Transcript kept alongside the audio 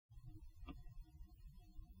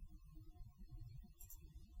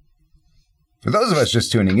For those of us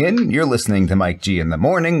just tuning in, you're listening to Mike G in the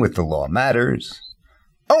Morning with The Law Matters,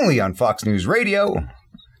 only on Fox News Radio,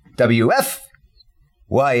 WFYL.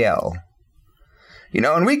 You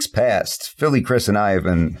know, in weeks past, Philly Chris and I have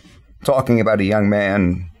been talking about a young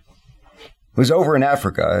man who's over in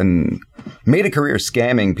Africa and made a career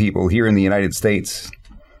scamming people here in the United States.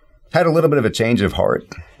 Had a little bit of a change of heart.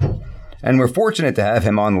 And we're fortunate to have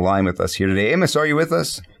him on the line with us here today. Amos, are you with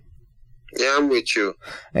us? Yeah, I'm with you.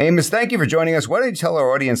 Amos, thank you for joining us. Why don't you tell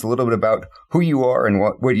our audience a little bit about who you are and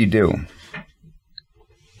what you do?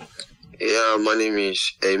 Yeah, my name is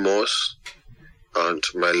Amos, and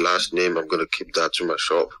my last name, I'm going to keep that to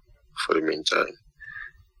myself for the meantime.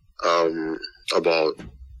 About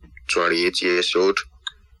 28 years old.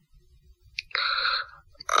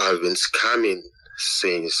 I've been scamming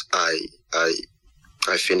since I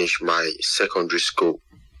finished my secondary school.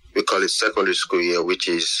 We call it secondary school here, which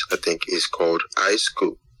I think is called high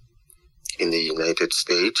school in the United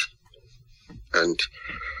States. And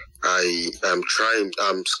I'm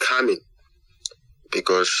scamming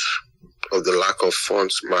because of the lack of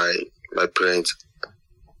funds my parents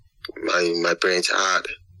had,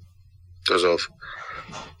 because of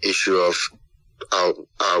issue of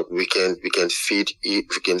how we can feed,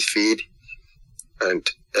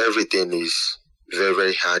 and everything is very,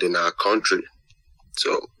 very hard in our country.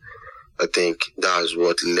 So I think that's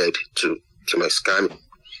what led to my scamming.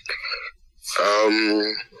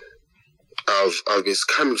 I've been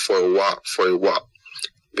scamming for a while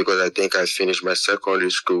because I think I finished my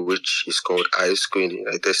secondary school, which is called high school in the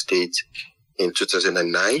United States, in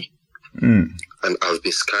 2009. And I've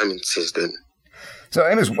been scamming since then. So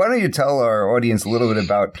Amos, why don't you tell our audience a little bit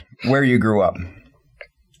about where you grew up?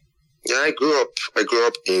 Yeah, I grew up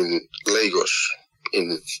in Lagos,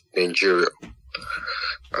 in Nigeria.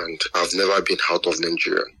 And I've never been out of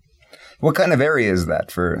Nigeria. What kind of area is that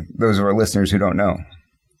for those of our listeners who don't know?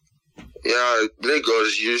 Yeah,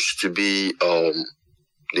 Lagos used to be the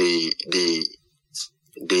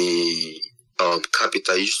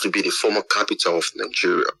capital. Used to be the former capital of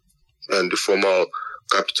Nigeria, and the former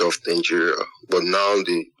capital of Nigeria. But now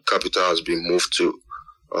the capital has been moved to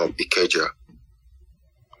Ikeja.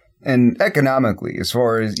 And economically, as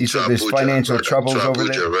far as you said, there's financial troubles over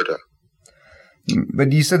there.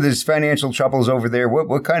 But you said there's financial troubles over there.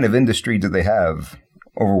 What kind of industry do they have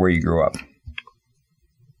over where you grew up?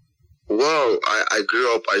 Well, I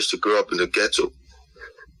used to grow up in the ghetto,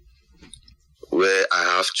 where I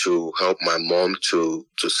have to help my mom to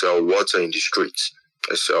sell water in the streets.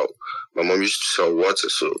 My mom used to sell water,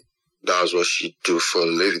 so that was what she do for a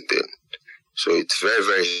living then. So it's very,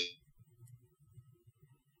 very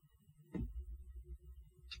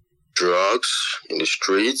drugs in the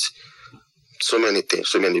streets. So many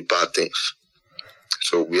things, so many bad things.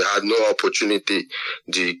 So we had no opportunity,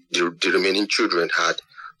 the remaining children had.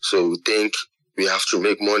 So we think we have to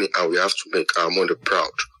make money, and we have to make our mother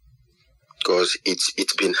proud. Because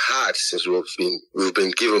it's been hard since we've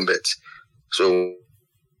been given birth. So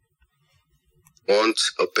we want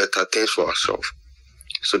a better things for ourselves.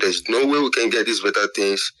 So there's no way we can get these better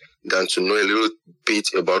things than to know a little bit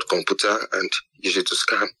about computer and use it to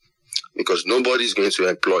scam. Because nobody's going to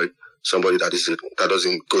employ somebody that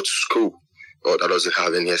doesn't go to school or that doesn't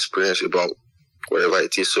have any experience about whatever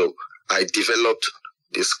it is. So I developed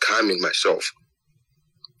this scamming myself.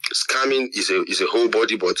 Scamming is a whole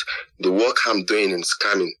body, but the work I'm doing in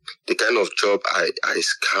scamming, the kind of job I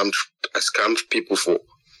scammed people for,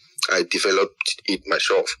 I developed it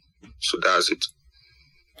myself. So that's it.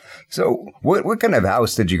 So what kind of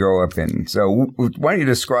house did you grow up in? So why don't you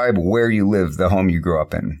describe where you live, the home you grew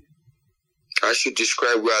up in? I should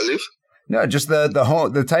describe where I live? No, just the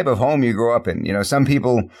home, the type of home you grew up in. You know, some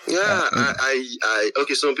people. Yeah,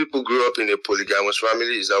 okay. Some people grew up in a polygamous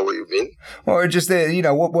family. Is that what you mean? Or just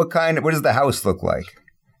what does the house look like?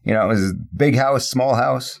 You know, is it big house, small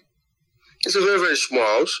house? It's a very, very small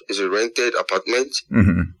house. It's a rented apartment.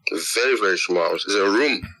 Mm-hmm. A very, very small house. It's a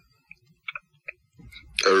room.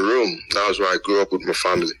 That was where I grew up with my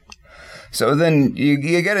family. So then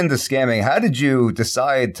you get into scamming. How did you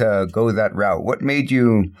decide to go that route? What made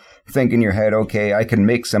you think in your head, okay, I can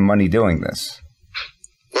make some money doing this?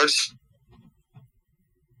 What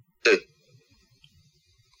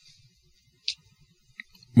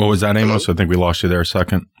was that, Amos? Hello? I think we lost you there a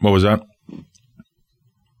second. What was that?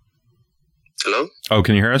 Hello? Oh,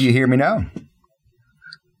 can you hear us? Do you hear me now?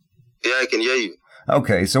 Yeah, I can hear you.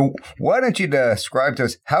 Okay, so why don't you describe to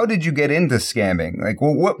us, how did you get into scamming? Like,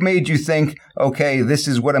 well, what made you think, okay, this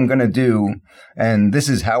is what I'm going to do, and this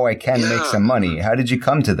is how I can make some money? How did you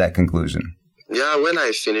come to that conclusion? Yeah, when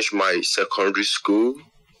I finished my secondary school,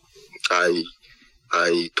 I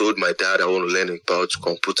I told my dad I want to learn about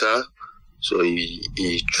computer. So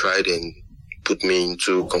he tried and put me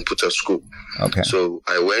into computer school. Okay. So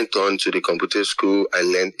I went on to the computer school. I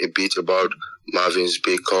learned a bit about Marvin's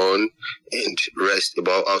Bacon and rest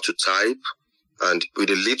about how to type. And with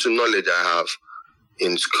the little knowledge I have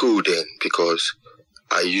in school then, because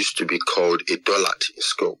I used to be called a dullard in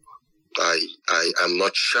school. I am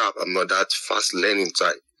not sharp. I'm not that fast learning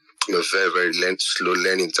type. I'm a very, very slow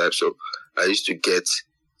learning type. So I used to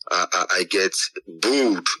I get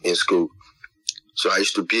booed in school. So I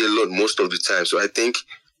used to be alone most of the time. So I think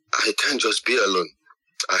I can't just be alone.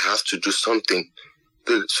 I have to do something.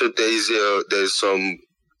 So there's some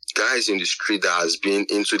guys in the street that has been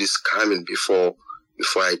into this scamming before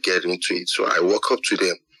I get into it. So I walk up to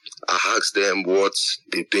them. I ask them what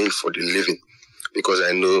they're doing for the living, because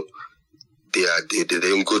I know they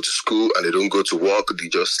don't go to school and they don't go to work. They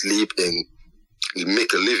just sleep and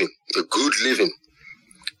make a living, a good living.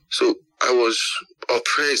 So I was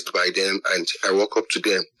oppressed by them, and I walk up to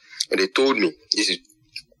them and they told me this is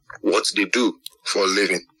what they do for a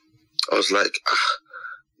living. I was like,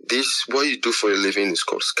 this, what you do for a living is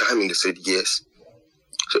called scamming. They said, yes.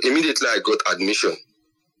 So immediately I got admission.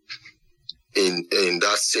 In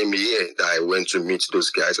that same year that I went to meet those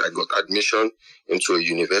guys, I got admission into a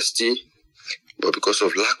university, but because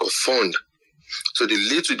of lack of fund. So the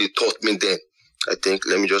little they taught me then, I think,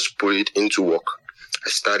 let me just put it into work. I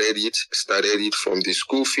started it from the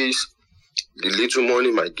school fees. The little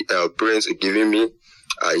money my parents are giving me,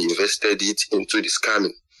 I invested it into the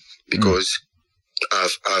scamming, because I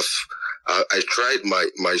tried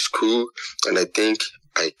my school, and I think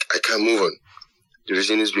I can't move on. The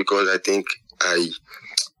reason is because I think I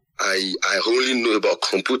only know about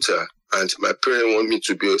computer, and my parents want me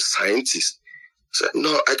to be a scientist. So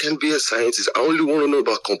no, I can't be a scientist. I only want to know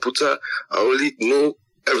about computer. I only know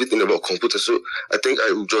everything about computer. So I think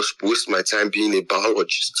I would just waste my time being a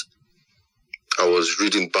biologist. I was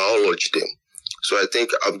reading biology then. So I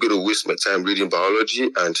think I'm going to waste my time reading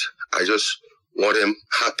biology, and I just want them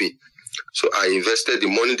happy. So I invested the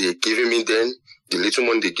money they're giving me then, the little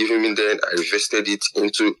money they're giving me then, I invested it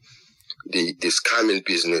into the scamming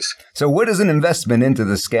business. So what does an investment into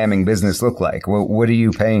the scamming business look like? What are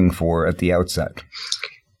you paying for at the outset?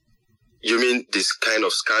 You mean this kind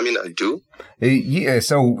of scamming I do? Yeah.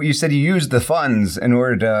 So you said you used the funds in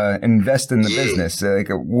order to invest in the business. Like,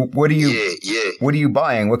 what are you? What are you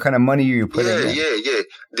buying? What kind of money are you putting in? Yeah.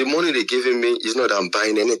 The money they're giving me is not that I'm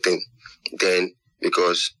buying anything then,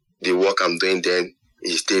 because the work I'm doing then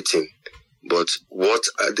is dating. But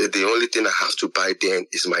the only thing I have to buy then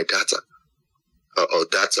is my data, or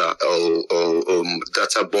data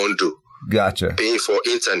bundle. Gotcha. Paying for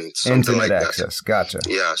internet, internet like access. That. Gotcha.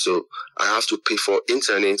 Yeah, so I have to pay for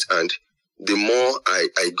internet, and the more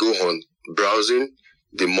I go on browsing,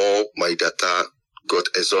 the more my data got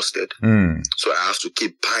exhausted. So I have to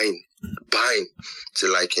keep buying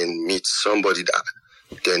till I can meet somebody that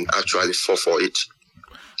can actually fall for it.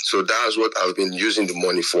 So that's what I've been using the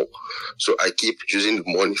money for. So I keep using the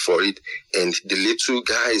money for it, and the little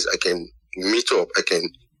guys I can meet up,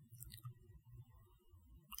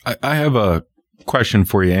 I have a question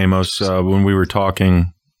for you, Amos. When we were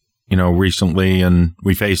talking, recently, and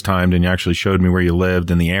we FaceTimed, and you actually showed me where you lived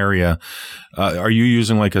in the area. Are you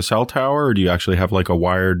using like a cell tower, or do you actually have like a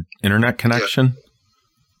wired internet connection?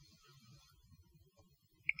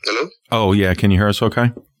 Yeah. Hello? Oh, yeah. Can you hear us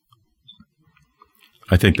okay?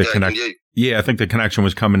 I think the I think the connection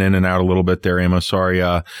was coming in and out a little bit there, Amos. Sorry.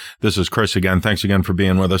 This is Chris again. Thanks again for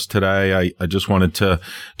being with us today. I just wanted to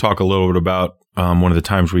talk a little bit about one of the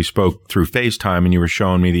times we spoke through FaceTime, and you were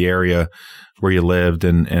showing me the area where you lived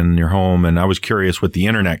and your home. And I was curious with the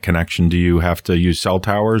internet connection. Do you have to use cell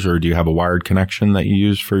towers, or do you have a wired connection that you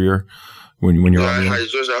use for your when you're on the internet? I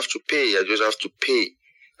just have to pay. I just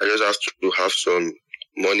have to have some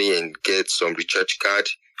money and get some recharge card,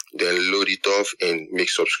 then load it off and make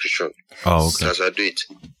subscription. Oh, okay. As I do it.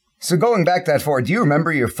 So going back that far, do you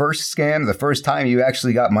remember your first scam, the first time you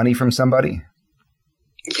actually got money from somebody?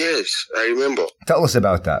 Yes, I remember. Tell us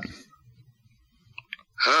about that.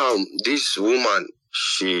 This woman,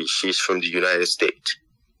 she's from the United States.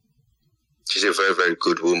 She's a very, very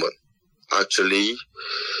good woman. Actually,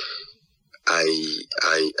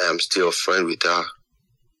 I am still a friend with her.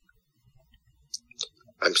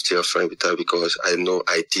 I'm still a friend with her because I know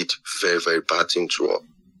I did very, very bad things to her.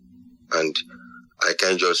 And I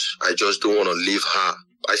just don't want to leave her.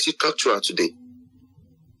 I still talk to her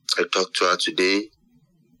today.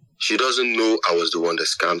 She doesn't know I was the one that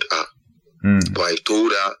scammed her. But I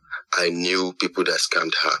told her I knew people that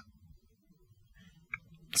scammed her.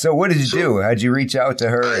 So what did you do? How'd you reach out to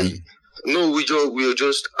her? No,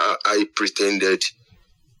 I pretended.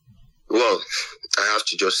 Well, I have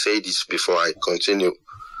to just say this before I continue.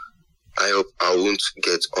 I hope I won't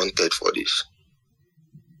get haunted for this.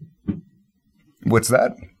 What's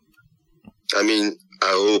that? I mean,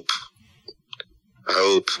 I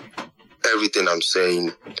hope everything I'm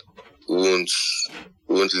saying won't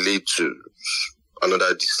lead to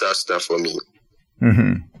another disaster for me.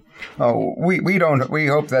 Mm-hmm. Oh, we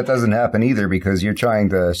hope that doesn't happen either, because you're trying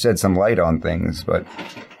to shed some light on things, but.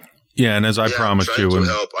 Yeah, and as I promised you, to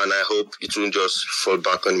help, and I hope it won't just fall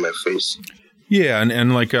back on my face. Yeah,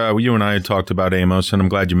 and like you and I had talked about, Amos, and I'm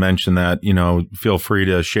glad you mentioned that. Feel free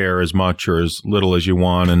to share as much or as little as you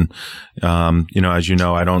want, and as you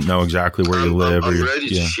know, I don't know exactly where you live. I'm ready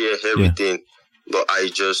to share everything, but I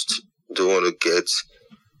just don't want to get.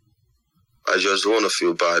 I just want to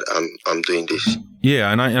feel bad. I'm doing this.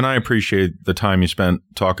 Yeah, and I appreciate the time you spent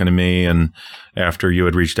talking to me, and after you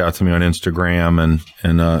had reached out to me on Instagram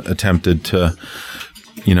and attempted to,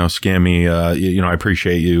 scam me. I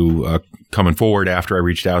appreciate you coming forward after I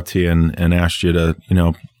reached out to you and asked you to,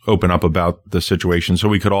 open up about the situation so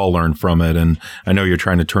we could all learn from it. And I know you're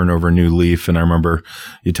trying to turn over a new leaf. And I remember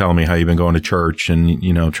you telling me how you've been going to church and,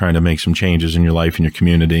 trying to make some changes in your life and your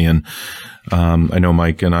community. And I know,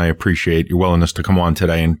 Mike, and I appreciate your willingness to come on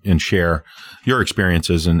today and share your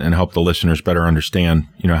experiences and help the listeners better understand,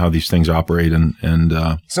 how these things operate.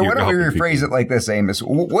 So why don't we rephrase it like this, Amos?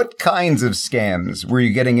 What kinds of scams were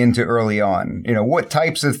you getting into early on? What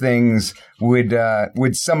types of things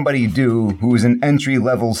would somebody do who is an entry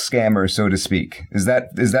level scammer, so to speak? Is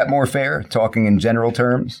that more fair, talking in general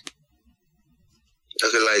terms?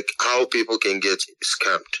 Okay, like how people can get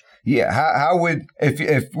scammed. Yeah, how would,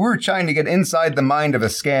 if we're trying to get inside the mind of a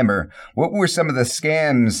scammer, what were some of the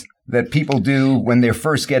scams that people do when they're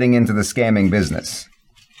first getting into the scamming business?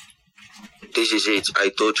 This is it.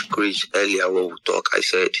 I told Chris earlier when we talked, I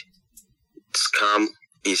said, scam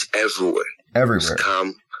is everywhere. Everywhere.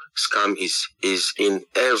 Scam is in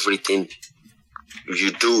everything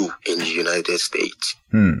you do in the United States.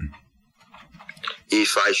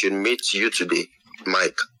 If I should meet you today,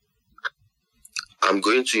 Mike, I'm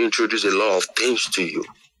going to introduce a lot of things to you.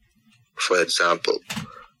 For example,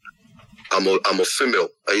 I'm a female.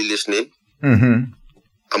 Are you listening? Mm-hmm.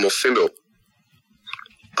 I'm a female.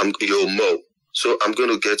 You're a male. So I'm going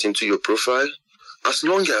to get into your profile. As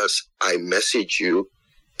long as I message you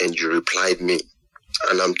and you replied me,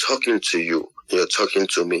 and I'm talking to you, you're talking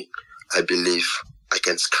to me, I believe I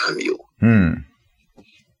can scam you.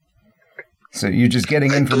 So you're just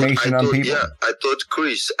getting information on people? Yeah, I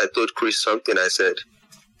told Chris something. I said,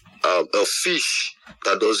 a fish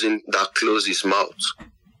that closes his mouth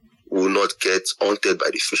will not get haunted by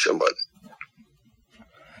the fisherman.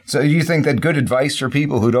 So you think that good advice for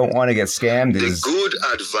people who don't want to get scammed is... The good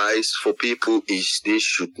advice for people is they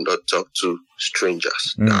should not talk to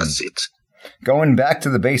strangers. That's it. Going back to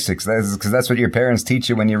the basics, because that's what your parents teach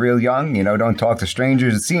you when you're real young, don't talk to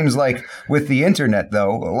strangers. It seems like with the internet,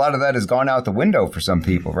 though, a lot of that has gone out the window for some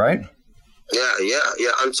people, right? Yeah.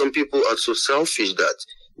 And some people are so selfish that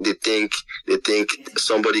they think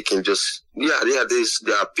somebody can just, there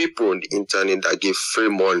are people on the internet that give free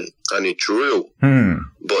money, and it's real.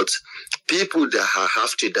 But people that are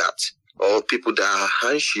after that, or people that are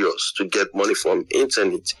anxious to get money from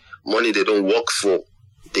internet, money they don't work for,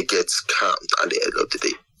 they get scammed at the end of the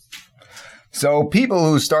day. So people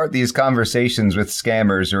who start these conversations with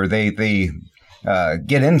scammers, or they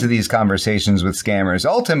get into these conversations with scammers,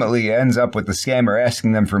 ultimately ends up with the scammer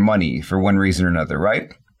asking them for money for one reason or another,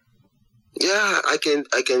 right? Yeah, I can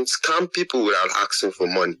scam people without asking for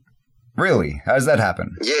money. Really? How does that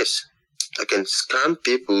happen? Yes, I can scam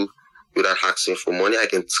people without asking for money. I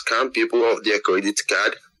can scam people of their credit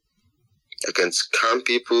card. I can scam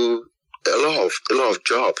people a lot of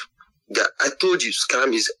job. Yeah, I told you,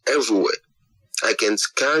 scam is everywhere. I can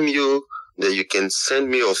scam you that you can send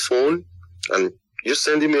me your phone, and you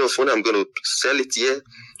sending me your phone, I'm going to sell it here,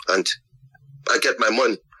 and I get my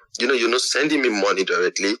money. You're not sending me money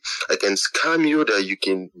directly. I can scam you that you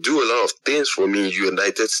can do a lot of things for me in the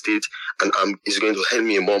United States, and it's going to hand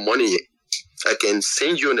me more money. I can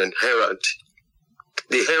send you an errand.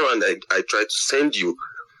 The errand I try to send you,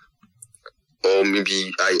 or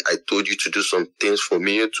maybe I told you to do some things for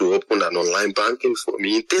me, to open an online banking for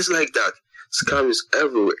me, things like that. Scam is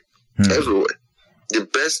everywhere, everywhere. The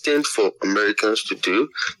best thing for Americans to do,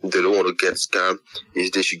 if they don't want to get scammed,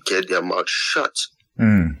 is they should get their mouth shut.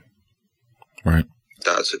 Right.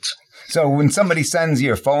 That's it. So when somebody sends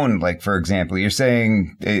you a phone, like, for example, you're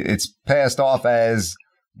saying it's passed off as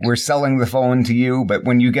we're selling the phone to you, but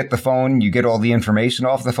when you get the phone, you get all the information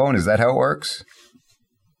off the phone. Is that how it works?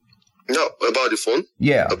 No, about the phone.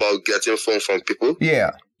 Yeah. About getting phone from people.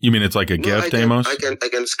 Yeah. You mean it's like a gift, Amos? I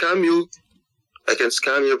can scam you. I can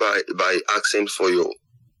scam you by asking for your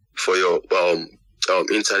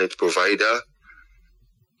internet provider.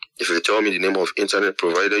 If you tell me the name of internet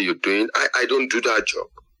provider you're doing, I don't do that job.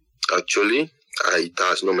 Actually,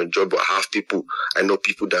 that's not my job, but I know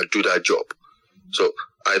people that do that job. So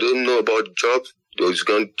I don't know about the job. All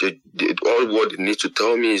what they need to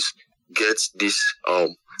tell me is get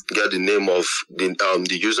the name of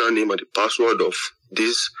the username and the password of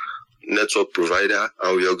this network provider,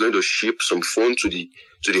 and we are going to ship some phone to the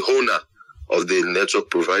owner of the network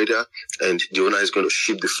provider, and the owner is going to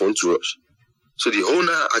ship the phone to us. So the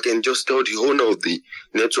owner, I can just tell the owner of the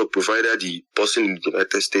network provider, the person in the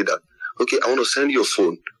United States, that, okay, I want to send you a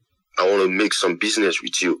phone. I want to make some business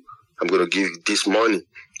with you. I'm going to give you this money.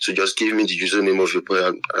 So just give me the username of your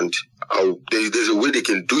phone, and there's a way they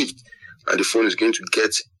can do it. And the phone is going to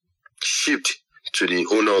get shipped to the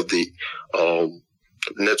owner of the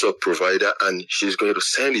network provider, and she's going to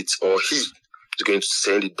send it, or he is going to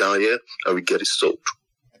send it down here, and we get it sold.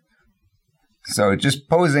 So just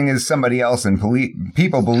posing as somebody else and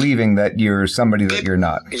people believing that you're somebody that you're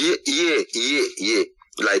not. Yeah.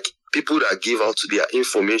 Like people that give out their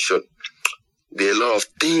information. There are a lot of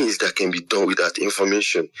things that can be done with that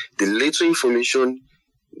information. The little information,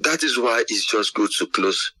 that is why it's just good to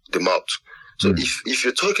close the mouth. So if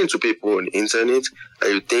you're talking to people on the internet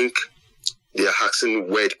and you think they are asking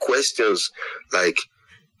weird questions like,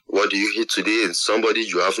 what do you eat today? And somebody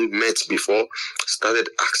you haven't met before started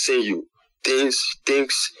asking you things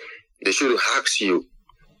they shouldn't ask you.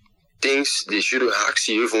 Things they shouldn't ask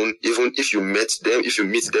you even if you meet them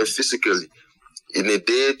physically. In a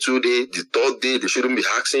day, 2 days, the third day, they shouldn't be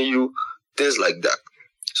asking you things like that.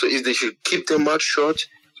 So if they should keep their mouth shut,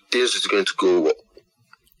 things is going to go well.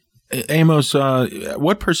 Amos,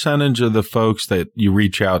 what percentage of the folks that you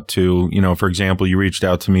reach out to, for example, you reached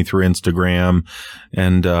out to me through Instagram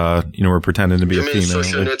and, we're pretending to be a female.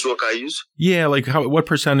 Social network I use? Yeah. Like what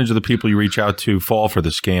percentage of the people you reach out to fall for the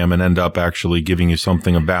scam and end up actually giving you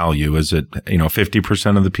something of value? Is it,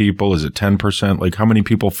 50% of the people? Is it 10%? Like how many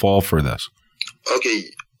people fall for this? Okay.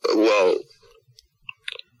 Well,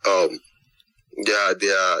 as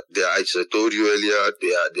I told you earlier,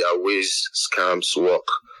 there are ways scams work.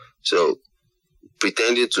 So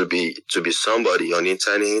pretending to be somebody on the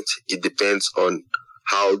internet, it depends on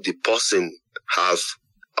how the person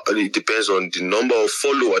it depends on the number of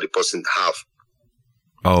followers the person have.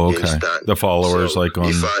 Oh, okay. The followers, so like on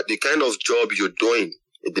the kind of job you're doing,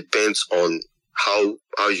 it depends on how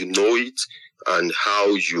you know it and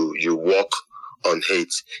how you work on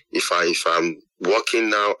it. If I'm working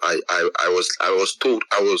now, I was taught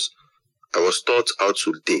how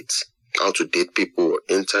to date people on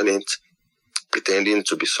internet, pretending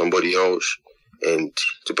to be somebody else, and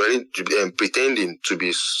pretending to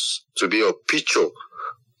be a picture,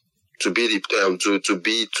 I've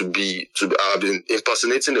been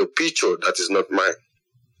impersonating a picture that is not mine.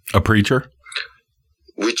 A preacher,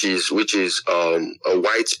 which is a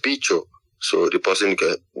white picture. So the person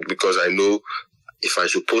because I know if I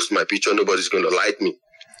should post my picture, nobody's going to like me.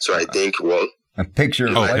 So I think, well, a picture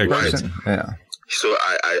of a white person. Yeah. So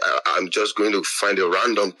I'm just going to find a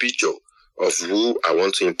random picture of who I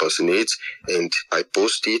want to impersonate, and I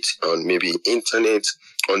post it on maybe internet,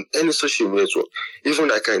 on any social network.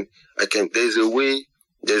 Even I can. There's a way.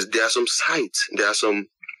 There are some sites. There are some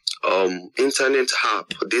internet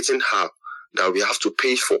app, dating app that we have to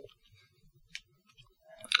pay for.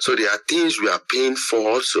 So there are things we are paying for.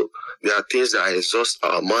 Also, there are things that exhaust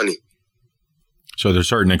our money. So there's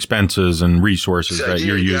certain expenses and resources that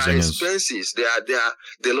you're using. There are expenses. There are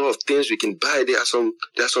a lot of things we can buy. There are some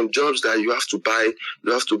jobs that you have to buy.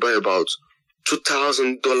 You have to buy about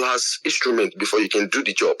 $2,000 instrument before you can do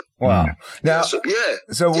the job. Wow. Now, So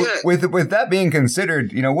with that being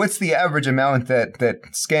considered, what's the average amount that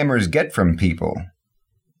scammers get from people?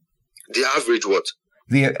 The average what?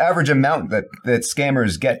 The average amount that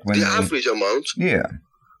scammers get when average amount? Yeah.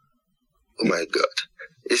 Oh my God.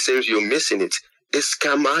 It seems you're missing it. A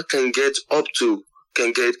scammer can get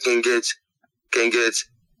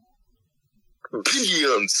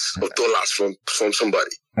billions of dollars from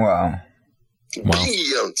somebody. Wow.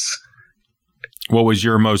 Billions. What was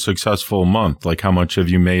your most successful month? Like how much have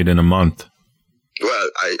you made in a month? Well,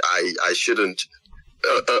 I shouldn't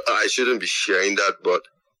be sharing that, but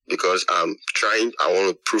because I'm trying, I want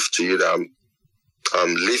to prove to you that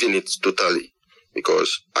I'm living it totally,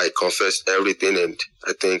 because I confess everything and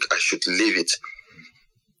I think I should live it.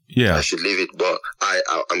 Yeah, I should leave it, but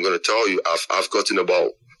I'm going to tell you, I've gotten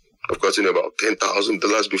about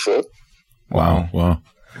 $10,000 before. Wow.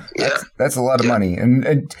 That's a lot of money. And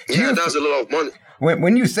that's a lot of money.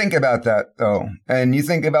 When you think about that, though, and you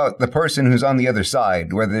think about the person who's on the other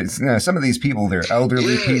side, whether it's some of these people, they're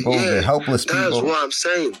elderly people, they're helpless people. That's what I'm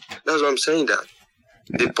saying. That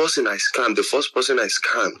the person I scammed, the first person I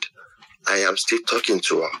scammed, I am still talking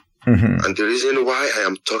to her. Mm-hmm. And the reason why I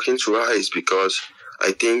am talking to her is because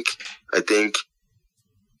I think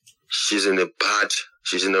she's in a bad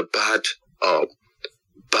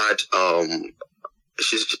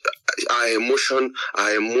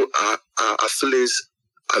our feelings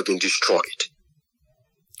have been destroyed.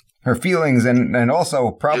 Her feelings and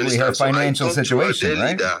also probably her financial situation,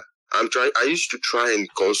 right? I used to try and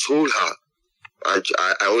console her.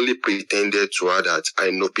 I only pretended to her that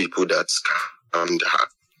I know people that scammed her.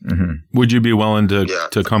 Mm-hmm. Would you be willing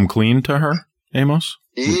to come clean to her, Amos?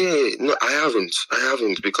 Yeah, no, I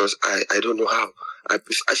haven't because I don't know how.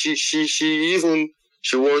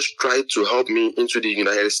 She once tried to help me into the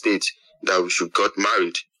United States that we should get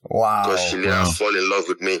married. Wow. Because she let her fall in love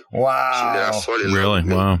with me. Wow. She let her fall in love with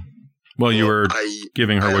me. Wow. Well, you were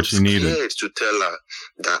giving her what she needed. I am scared to tell her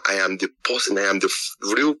that I am the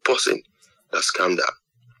real person that scammed her.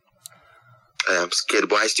 I am scared,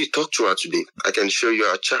 but I still talk to her today. I can show you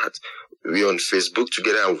our chat. We're on Facebook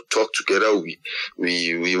together and we talk together.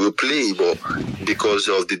 We will play, but because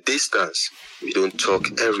of the distance, we don't talk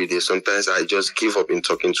every day. Sometimes I just give up in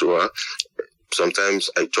talking to her.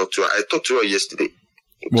 Sometimes I talk to her. I talked to her yesterday.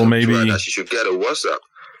 Well, maybe that she should get a WhatsApp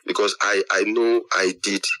because I know I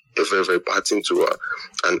did a very, very bad thing to her,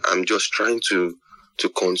 and I'm just trying to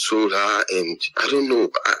console her. And I don't know.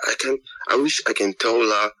 I wish I can tell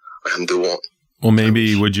her I am the one. Well,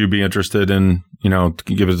 maybe would you be interested in,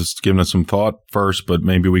 giving us some thought first, but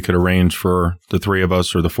maybe we could arrange for the three of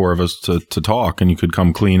us or the four of us to talk and you could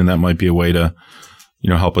come clean and that might be a way to,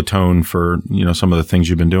 help atone for, some of the things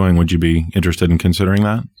you've been doing. Would you be interested in considering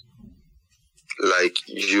that? Like,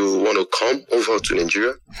 you want to come over to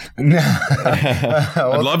Nigeria?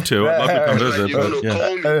 I'd love to. I'd love to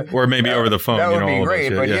come visit. Or maybe over the phone. That would be great.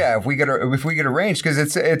 But if we could arrange,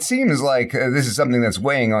 because it seems like this is something that's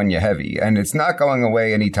weighing on you heavy, and it's not going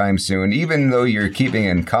away anytime soon. Even though you're keeping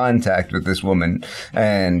in contact with this woman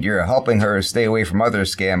and you're helping her stay away from other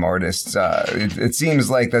scam artists, it seems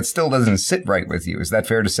like that still doesn't sit right with you. Is that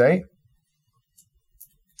fair to say?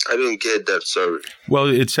 I don't get that, sorry. Well,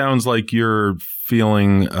 it sounds like you're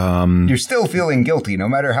feeling... you're still feeling guilty. No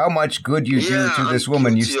matter how much good you do to this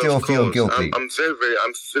woman, you still feel guilty. I'm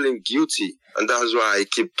feeling guilty. And that's why I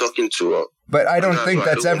keep talking to her. But I don't think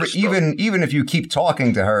that's ever... Even if you keep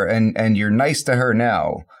talking to her and you're nice to her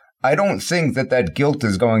now, I don't think that guilt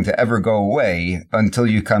is going to ever go away until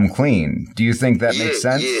you come clean. Do you think that makes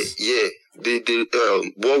sense? Yeah.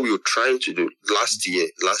 What we were trying to do last year,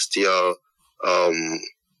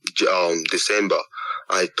 December,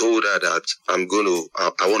 I told her that I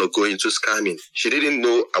want to go into scamming. She didn't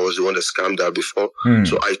know I was the one that scammed her before.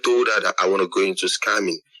 So I told her that I want to go into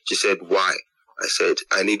scamming. She said, why? I said,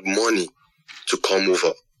 I need money to come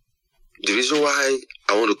over. The reason why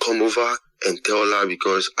I want to come over and tell her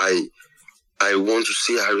because I want to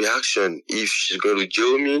see her reaction. If she's going to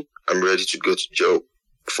jail me, I'm ready to go to jail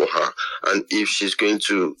for her. And if she's going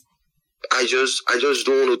to, I just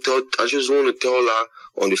don't want to tell her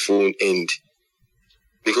on the phone, and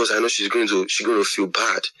because I know she's going to feel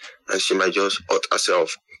bad and she might just hurt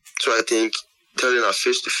herself. So I think telling her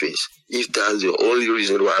face to face, if that's the only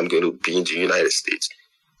reason why I'm going to be in the United States,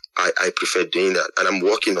 I prefer doing that, and I'm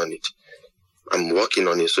working on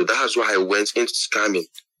it. So that's why I went into scamming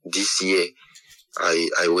this year.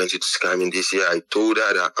 I went into scamming this year. I told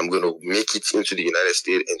her that I'm going to make it into the United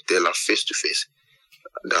States and tell her face to face.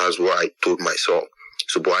 That's what I told myself.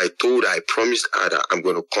 So, but I promised her that I'm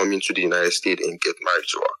going to come into the United States and get married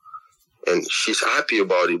to her. And she's happy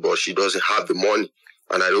about it, but she doesn't have the money.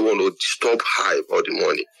 And I don't want to disturb her about the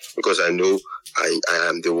money because I know I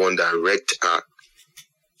am the one that wrecked her.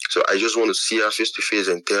 So I just want to see her face to face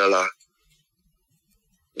and tell her,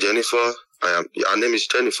 Jennifer, her name is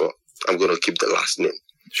Jennifer. I'm going to keep the last name.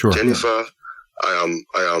 Sure. Jennifer, I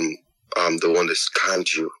am the one that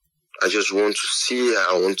scammed you. I just want to see her.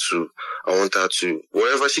 I want her to,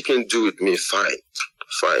 whatever she can do with me, fine.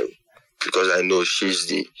 Because I know she's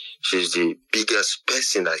the biggest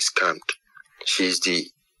person I scammed.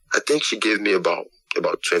 I think she gave me about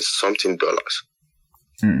 $20-something.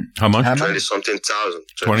 How much? 20-something thousand.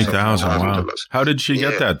 20,000. Wow. How did she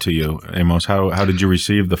get that to you, Amos? How did you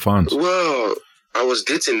receive the funds? Well, I was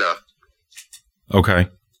dating her. Okay.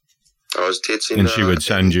 I was dating her. And she would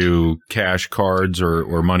send you cash cards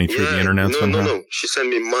or money through the internet somehow? No. She sent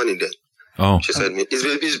me money then. Oh. She sent me.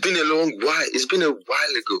 It's been a long while. It's been a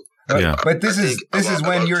while ago. But this is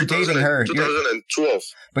when you're dating her. 2012.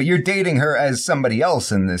 But you're dating her as somebody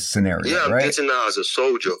else in this scenario, right? Yeah, I'm dating her as a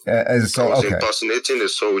soldier. Impersonating a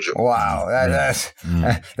soldier. Wow,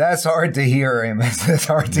 that's hard to hear, Amos. That's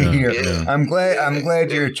hard to hear. Yeah. I'm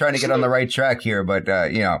glad you're trying to get on the right track here, but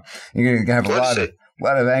you're gonna have a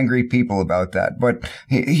lot of angry people about that. But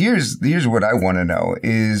here's what I want to know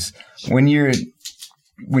is when you're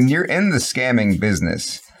in the scamming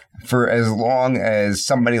business for as long as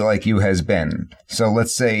somebody like you has been. So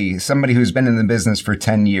let's say somebody who's been in the business for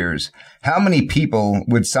 10 years. How many people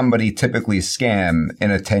would somebody typically scam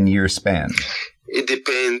in a 10-year span? It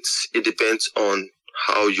depends. It depends on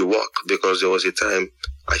how you work, because there was a time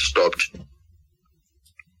I stopped.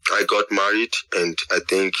 I got married and I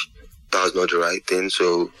think that was not the right thing.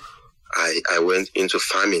 So I went into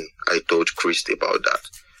farming. I told Christy about that.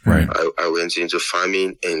 Right. I went into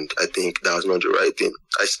farming and I think that was not the right thing.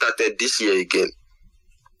 I started this year again.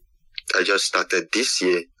 I just started this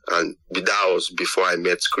year, and that was before I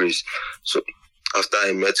met Chris. So after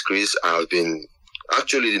I met Chris, I've been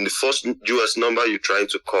actually in the first US number you're trying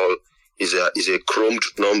to call is a chromed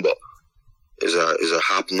number. Is a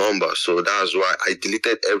HAP number. So that's why I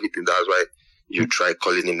deleted everything. That's why you try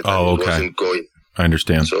calling in. Oh, okay. It wasn't going. I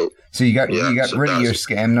understand. So you got rid of your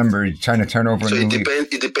scam number, trying to turn over. So it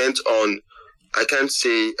depends on. I can't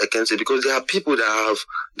say because there are people that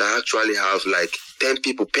actually have like 10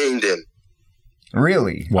 people paying them.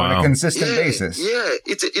 Really? Wow. On a consistent basis. Yeah,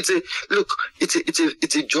 it's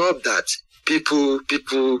a job that people give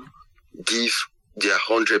their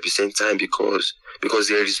 100% time because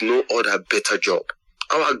there is no other better job.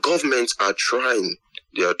 Our governments are trying.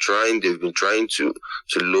 They are trying. They've been trying to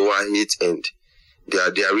lower it, and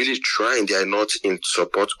they are really trying. They are not in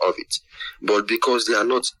support of it, but because they are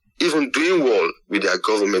not even doing well with their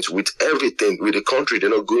government, with everything, with the country,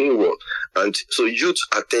 they're not going well, and so youth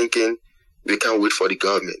are thinking we can't wait for the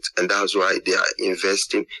government, and that's why they are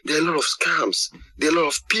investing. There are a lot of scams. There are a lot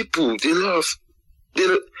of people. There are a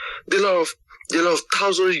lot of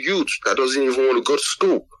thousands of youth that doesn't even want to go to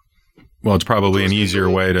school. Well, it's probably an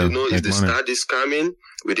easier way to make if they money. start this scamming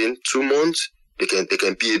within 2 months, they can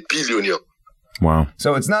be a billionaire. Wow.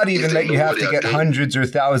 So it's not even that you have to get hundreds or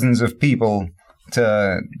thousands of people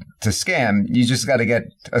to scam. You just got to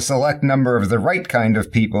get a select number of the right kind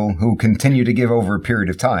of people who continue to give over a period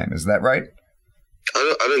of time. Is that right?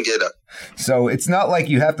 I don't get that. So it's not like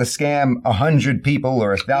you have to scam 100 people or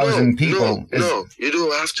 1,000 people. No, you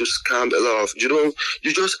don't have to scam a lot of.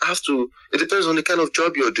 You just have to. It depends on the kind of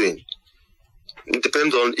job you're doing. It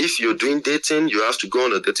depends on if you're doing dating, you have to go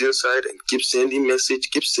on a dating site and keep sending message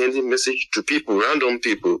to people, random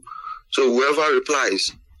people. So whoever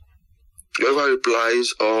replies,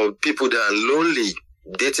 or people that are lonely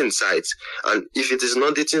dating sites. And if it is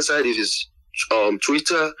not dating site, if it's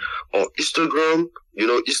Twitter or Instagram,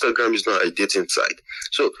 Instagram is not a dating site.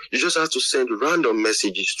 So you just have to send random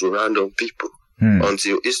messages to random people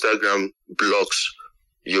until Instagram blocks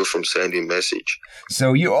you from sending message.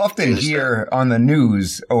 So you often hear on the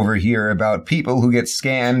news over here about people who get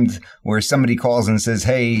scammed where somebody calls and says,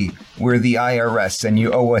 hey, we're the IRS and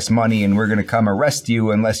you owe us money and we're going to come arrest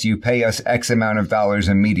you unless you pay us X amount of dollars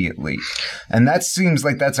immediately. And that seems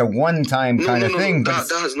like that's a one-time kind of thing. But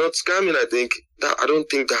that's not scamming, I think. I don't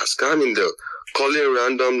think that's scamming, though. Calling a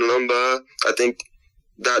random number, I think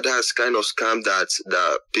that's kind of scam that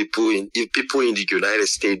people in the United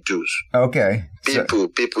States do. Okay.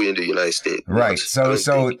 People in the United States. Right. So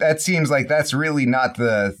that seems like that's really not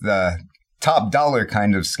the top dollar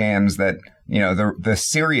kind of scams that, the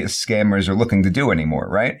serious scammers are looking to do anymore,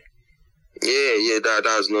 right? Yeah,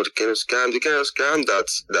 that's not the kind of scam. The kind of scam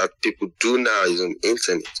that people do now is on the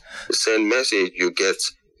internet. You send message, you get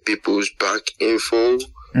people's bank info,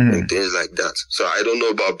 and things like that. So I don't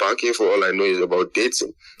know about bank info. All I know is about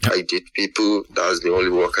dating. I date people. That's the only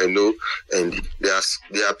work I know. And there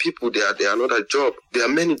are people. There are another job. There are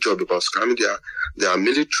many jobs about scamming. There are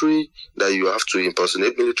military that you have to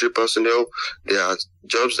impersonate military personnel. There are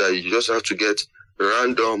jobs that you just have to get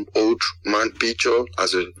random old man picture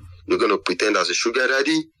you're going to pretend as a sugar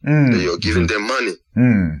daddy that you're giving them money.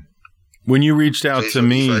 When you reached out to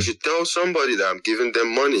me, if I should tell somebody that I'm giving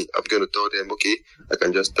them money, I'm going to tell them, okay, I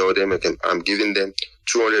can just tell them I'm giving them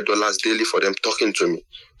 $200 daily for them talking to me.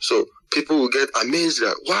 So people will get amazed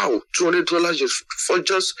that, wow, $200 for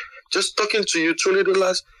just talking to you,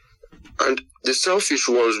 $200. And the selfish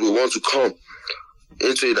ones will want to come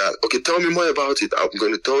into that. Okay, tell me more about it. I'm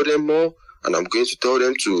going to tell them more, and I'm going to tell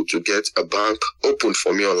them to get a bank open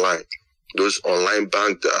for me online. Those online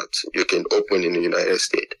banks that you can open in the United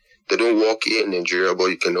States. They don't work here in Nigeria, but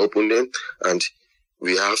you can open them. And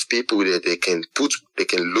we have people that they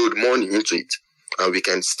can load money into it, and we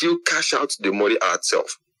can still cash out the money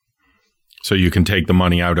ourselves. So you can take the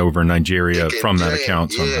money out over Nigeria from that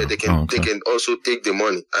account somehow. Yeah, they can also take the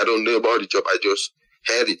money. I don't know about the job. I just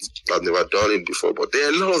heard it. I've never done it before. But there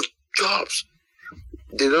are a lot of jobs.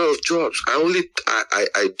 I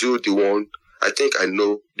do the one I think I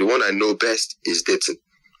know. The one I know best is dating.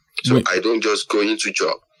 So I don't just go into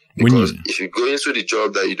job. Because if you go into the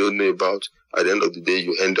job that you don't know about, at the end of the day,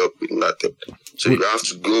 you end up with nothing. So you have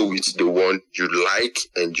to go with the one you like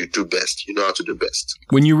and you do best. You know how to do best.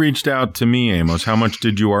 When you reached out to me, Amos, how much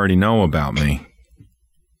did you already know about me?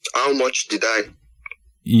 How much did I?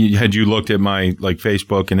 Had you looked at my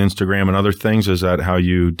Facebook and Instagram and other things? Is that how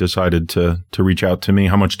you decided to reach out to me?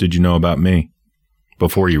 How much did you know about me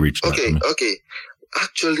before you reached out to me? Okay.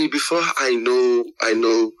 Actually, before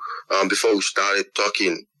before we started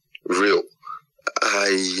talking real,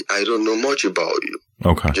 I don't know much about you.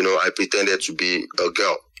 Okay. I pretended to be a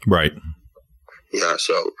girl. Right. Yeah,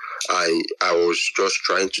 so I was just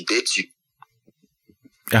trying to date you.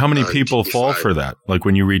 How many people fall for that? Like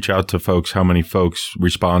when you reach out to folks, how many folks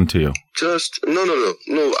respond to you?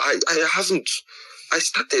 No. I haven't. I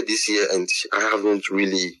started this year and I haven't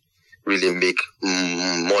really make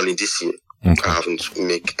money this year. Okay. I haven't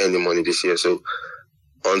make any money this year. So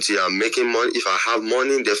until I'm making money, if I have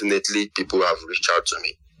money, definitely people have reached out to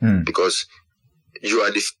me because you're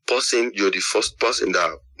the first person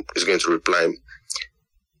that is going to reply me.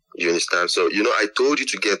 You understand? So, I told you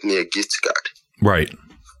to get me a gift card. Right.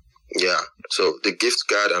 Yeah. So the gift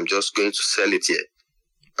card, I'm just going to sell it here.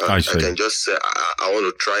 I see. I can just say, I want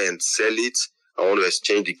to try and sell it. I want to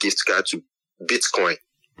exchange the gift card to Bitcoin.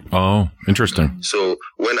 Oh, interesting. So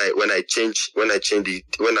when I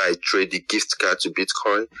trade the gift card to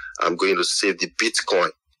Bitcoin, I'm going to save the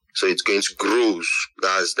Bitcoin. So it's going to grow.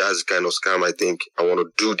 That's the kind of scam I think I want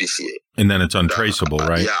to do this year. And then it's untraceable,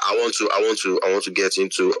 right? Yeah, I want to get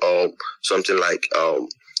into something like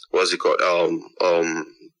what's it called?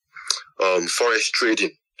 Forex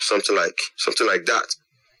trading, something like that.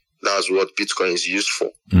 That's what Bitcoin is used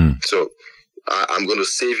for. So I'm going to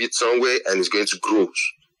save it somewhere, and it's going to grow.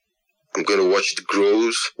 I'm going to watch it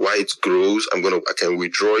grows. While it grows, I can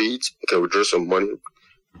withdraw it. I can withdraw some money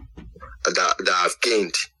that I've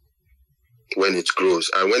gained when it grows.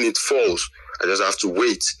 And when it falls, I just have to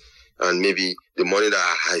wait. And maybe the money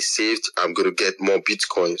that I saved, I'm going to get more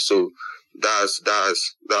Bitcoin. So that's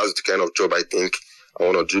the kind of job I think I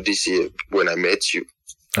want to do this year when I met you.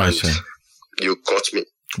 I see. You caught me.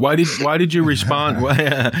 Why did you respond?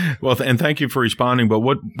 Well, and thank you for responding. But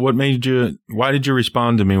why did you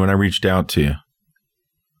respond to me when I reached out to you?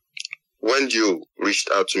 When you reached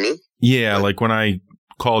out to me? Yeah, like when I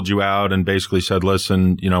called you out and basically said,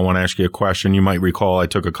 listen, I want to ask you a question. You might recall I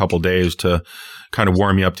took a couple days to kind of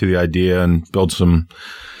warm you up to the idea and build some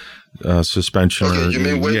suspension. Okay, you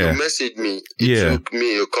mean when you messaged me, it took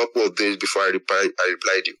me a couple of days before I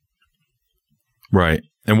replied you. Right.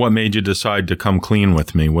 And what made you decide to come clean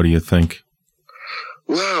with me? What do you think?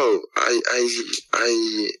 Well,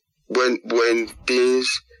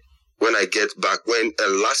 when I get back,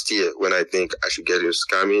 last year, when I think I should get into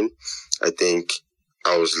scamming, I think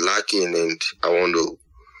I was lacking, and I want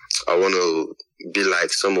to be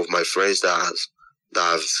like some of my friends that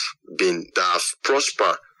have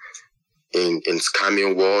prospered in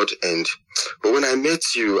scamming world. But when I met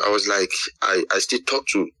you, I was like, I still talk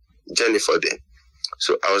to Jennifer then.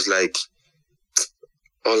 So I was like,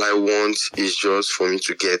 all I want is just for me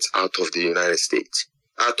to get out of the United States,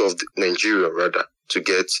 out of Nigeria rather, to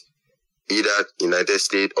get either United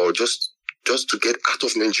States or just to get out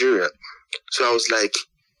of Nigeria. So I was like,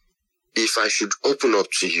 if I should open up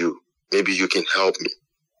to you, maybe you can help me.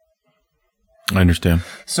 I understand.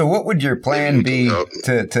 So what would your plan be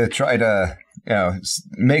to try to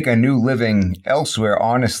make a new living elsewhere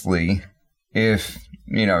honestly if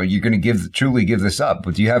you're going to truly give this up?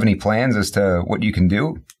 But do you have any plans as to what you can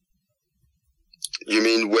do? You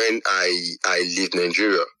mean when I leave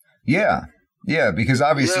Nigeria? Yeah, because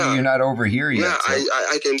obviously you're not over here yet. Yeah, so.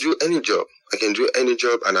 I can do any job. I can do any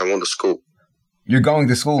job, and I want to school. You're going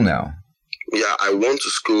to school now? Yeah, I want to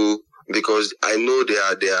school because I know there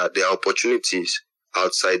are opportunities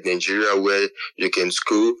outside Nigeria where you can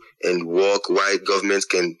school and work while government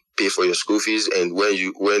can pay for your school fees, and when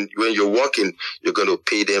you're working, you're going to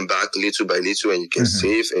pay them back little by little, and you can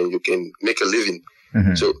save and you can make a living.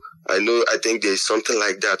 So I think there's something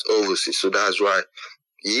like that overseas. So that's why,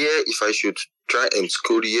 if I should try and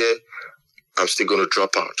school here, I'm still going to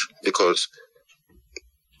drop out because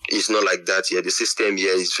it's not like that here. The system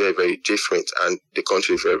here is very, very different, and the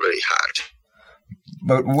country is very, very hard.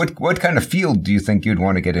 But what kind of field do you think you'd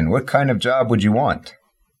want to get in? What kind of job would you want?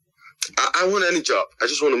 I want any job. I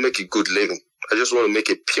just want to make a good living. I just want to make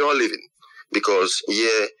a pure living. Because,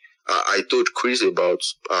 I told Chris about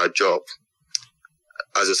our job.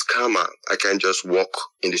 As a scammer, I can't just walk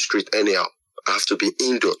in the street anyhow. I have to be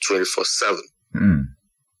indoor 24/7. Mm.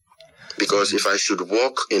 Because if I should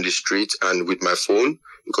walk in the street and with my phone,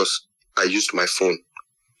 because I use my phone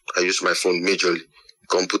majorly.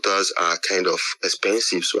 Computers are kind of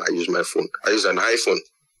expensive, so I use my phone. I use an iPhone.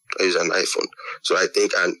 So I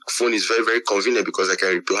think, and phone is very, very convenient because I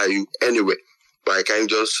can reply you anywhere. But I can't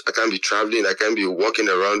be traveling. I can't be walking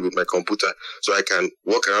around with my computer. So I can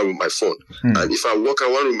walk around with my phone. And if I walk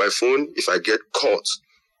around with my phone, if I get caught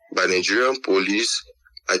by Nigerian police,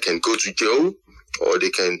 I can go to jail or they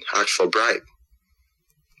can ask for bribe.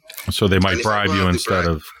 So they might bribe you instead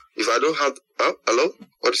of... If I don't have... hello?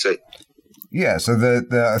 What do you say? Yeah, so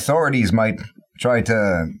the authorities might try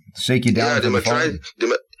to shake you down. Yeah, they might try...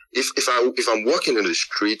 If I'm walking in the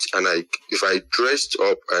street and if I dressed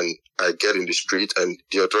up and I get in the street and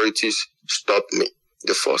the authorities stop me,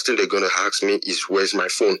 the first thing they're gonna ask me is where's my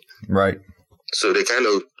phone? Right. So they're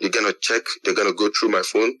gonna check, they're gonna go through my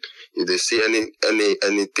phone. If they see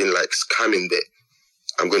anything like scamming there,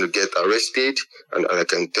 I'm gonna get arrested and I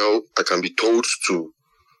can be told to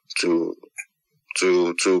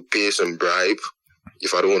pay some bribe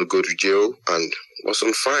if I don't want to go to jail and or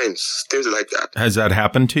some fines, things like that. Has that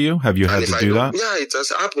happened to you? Have you had to do that? Yeah, it has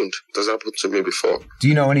happened. It has happened to me before. Do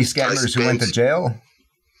you know any scammers who went to jail?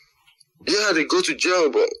 Yeah, they go to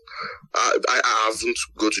jail, but I haven't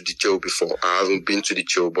go to the jail before. I haven't been to the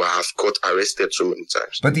jail, but I have got arrested so many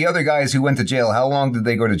times. But the other guys who went to jail, how long did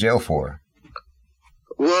they go to jail for?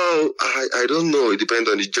 Well, I don't know. It depends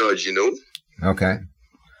on the judge, you know? Okay.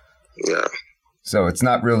 Yeah. So it's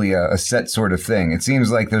not really a set sort of thing. It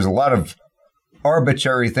seems like there's a lot of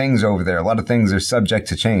arbitrary things over there. A lot of things are subject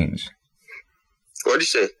to change. What do you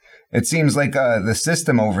say? It seems like the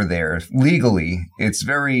system over there, legally, it's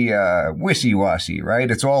very wishy-washy, right?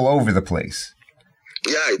 It's all over the place.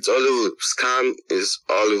 Yeah, it's all over. Scam is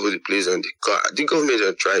all over the place, and the government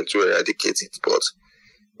are trying to eradicate it, but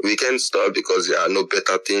we can't stop because there are no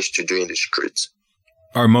better things to do in the streets.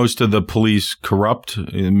 Are most of the police corrupt?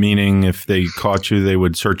 Meaning, if they caught you, they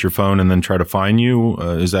would search your phone and then try to fine you?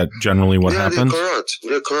 Is that generally what happens?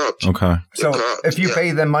 They're corrupt. Okay. So if you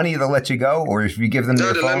pay them money, they'll let you go? Or if you give them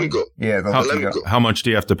their phone? Let me go. Yeah, they'll let you go. How much do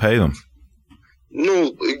you have to pay them?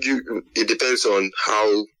 No, it depends on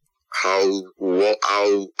how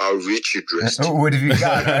rich you dressed. What have you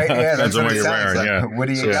got, right? Yeah, that's what you're wearing. Like. Yeah. What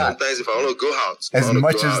do you got? Sometimes if I want to go out,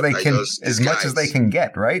 as they can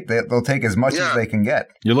get, right? They'll take as much as they can get.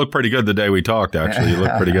 You look pretty good the day we talked. Actually, you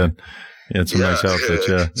look pretty good. Yeah, it's a nice outfit.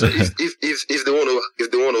 Yeah. So if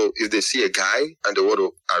they see a guy and they want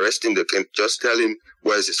to arrest him, they can just tell him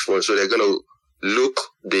where's his phone. So they're gonna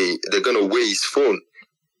they're gonna weigh his phone.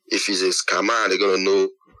 If he's a scammer, they're gonna know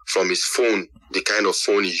from his phone the kind of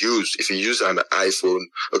phone he used. If he used an iPhone,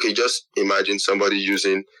 okay, just imagine somebody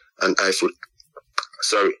using an iPhone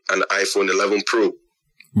 11 Pro.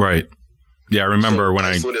 Right. Yeah, I remember when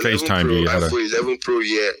I FaceTimed you. iPhone 11 Pro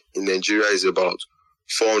here in Nigeria is about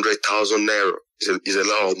 400,000 naira. It's a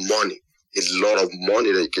lot of money. It's a lot of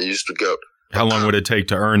money that you can use to get. How long would it take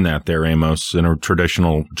to earn that there, Amos, in a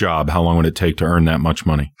traditional job? How long would it take to earn that much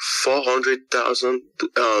money? 400,000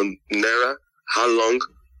 naira. How long?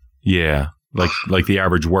 Yeah, like the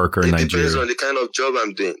average worker in Nigeria. It depends on the kind of job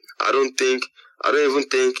I'm doing. I don't even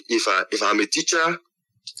think if I'm a teacher,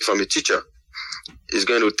 it's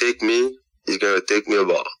going to take me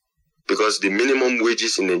about, because the minimum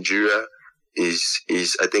wages in Nigeria is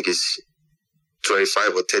I think is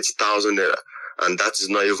 25 or 30,000 naira, and that is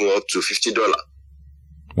not even up to $50.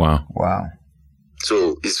 Wow.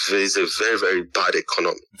 So it's a very, very bad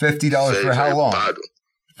economy. $50 for how long? Bad.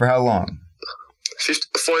 For how long?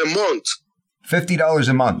 For a month. $50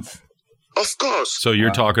 a month. Of course. So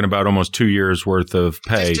you're talking about almost 2 years worth of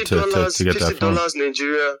pay to get that phone. $50 in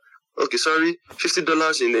Nigeria. Okay, sorry.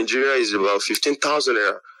 $50 in Nigeria is about 15,000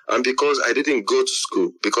 naira. And because I didn't go to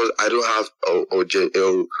school, because I don't have a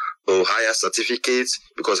higher certificates,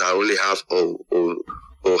 because I only have a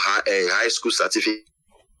high school certificate,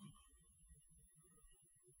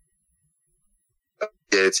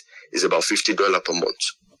 is about $50 per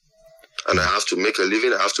month. And I have to make a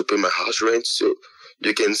living. I have to pay my house rent. So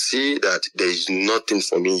you can see that there is nothing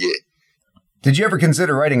for me here. Did you ever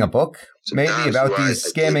consider writing a book, maybe about these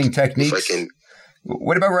scamming techniques?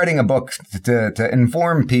 What about writing a book to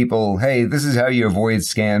inform people, hey, this is how you avoid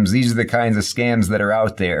scams. These are the kinds of scams that are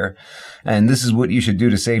out there. And this is what you should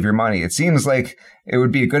do to save your money. It seems like it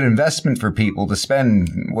would be a good investment for people to spend,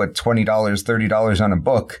 $20, $30 on a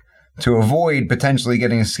book to avoid potentially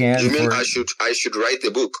getting scammed. You mean I should write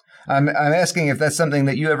a book? I'm asking if that's something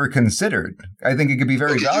that you ever considered. I think it could be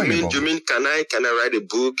very valuable. You mean can I write a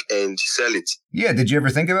book and sell it? Yeah. Did you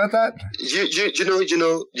ever think about that? You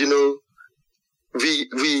know,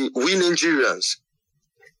 we Nigerians,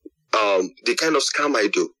 the kind of scam I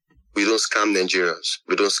do, we don't scam Nigerians.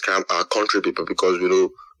 We don't scam our country people because we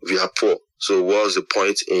know we are poor. So what's the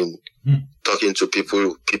point in talking to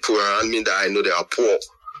people around me that I know they are poor?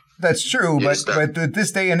 That's true, but at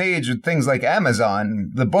this day and age with things like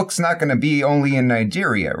Amazon, the book's not going to be only in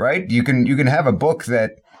Nigeria, right? You can have a book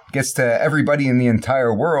that gets to everybody in the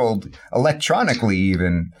entire world electronically,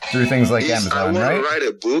 even through things like Amazon, right? I want to write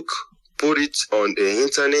a book, put it on the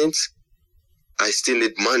internet, I still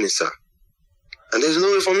need money, sir. And there's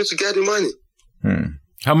no way for me to get the money.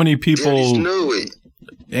 How many people? There's no way.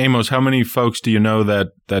 Amos, how many folks do you know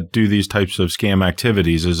that do these types of scam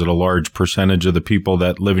activities? Is it a large percentage of the people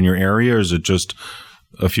that live in your area, or is it just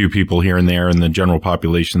a few people here and there in the general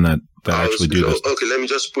population that actually do this? Okay, let me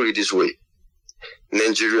just put it this way.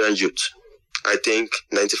 Nigerian youth. I think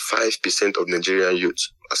 95% of Nigerian youth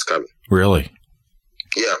are scamming. Really?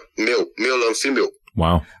 Yeah, male and female.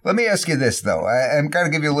 Wow. Let me ask you this, though. I'm going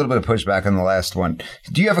to give you a little bit of pushback on the last one.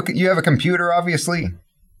 Do you have a computer, obviously?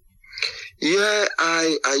 Yeah,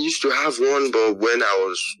 I used to have one, but when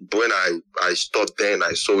I stopped then,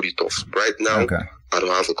 I sold it off. Right now, okay. I don't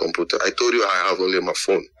have a computer. I told you I have only my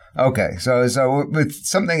phone. Okay, so with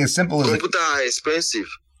something as simple as computer are expensive.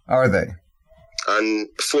 Are they? And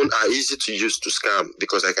phone are easy to use to scam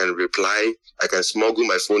because I can reply. I can smuggle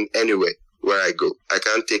my phone anywhere where I go. I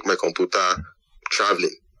can't take my computer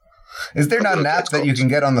traveling. Is there not an app that you can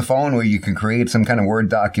get on the phone where you can create some kind of Word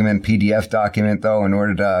document, PDF document, though, in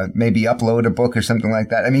order to maybe upload a book or something like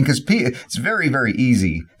that? I mean, because it's very, very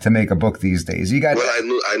easy to make a book these days. Well,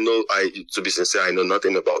 I know. To be sincere, I know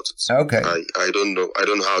nothing about it. Okay. I don't know. I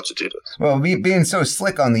don't know how to do that. Well, being so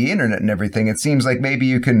slick on the internet and everything, it seems like maybe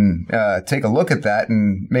you can take a look at that,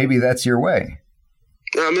 and maybe that's your way.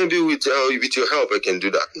 Yeah, maybe with your help, I can do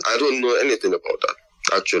that. I don't know anything about that,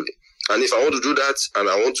 actually. And if I want to do that, and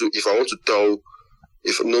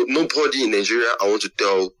if nobody in Nigeria, I want to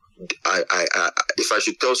tell, if I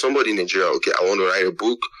should tell somebody in Nigeria, okay, I want to write a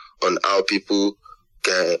book on how people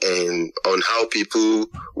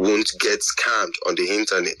won't get scammed on the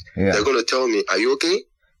internet. Yeah. They're going to tell me, are you okay?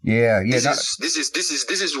 Yeah. This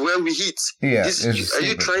is where we hit. Yeah. Are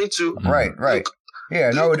you trying to? Right. Look, yeah.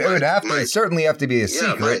 No, it would have to. It certainly have to be a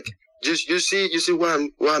secret. Mike, you see what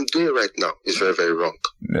I'm doing right now is very, very wrong.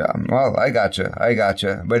 Yeah, well, I gotcha.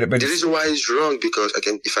 But the reason why it's wrong because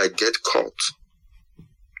if I get caught,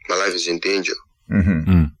 my life is in danger.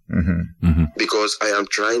 Because I am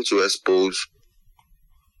trying to expose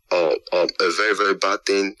a very, very bad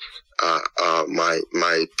thing.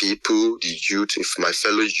 My people, the youth, if my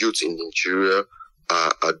fellow youth in Nigeria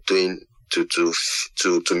are doing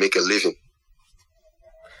to make a living.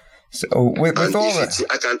 So with all that,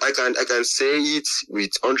 I can say it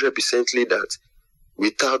with 100% that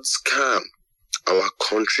without scam, our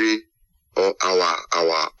country or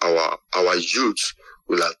our youth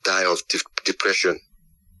will have died of depression.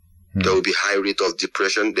 There will be high rate of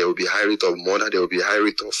depression. There will be high rate of murder. There will be high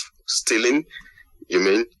rate of stealing.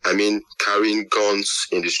 I mean, carrying guns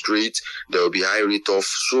in the street. There will be high rate of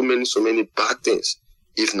so many bad things,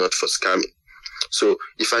 if not for scamming. So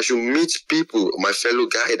if I should meet people, my fellow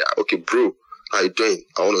guy, that, okay, bro, how you doing?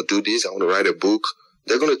 I want to do this. I want to write a book.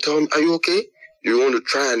 They're going to tell me, are you okay? You want to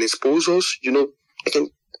try and expose us?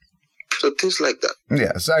 So things like that.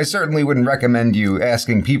 Yes, I certainly wouldn't recommend you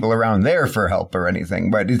asking people around there for help or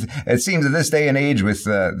anything. But it seems at this day and age with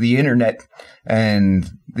the internet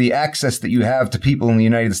and the access that you have to people in the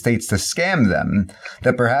United States to scam them,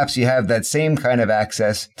 that perhaps you have that same kind of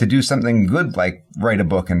access to do something good, like write a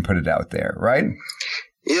book and put it out there, right?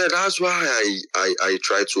 Yeah, that's why I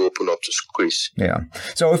try to open up to Chris. Yeah.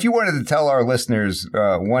 So if you wanted to tell our listeners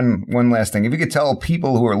one last thing, if you could tell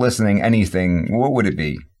people who are listening anything, what would it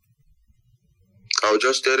be? I'll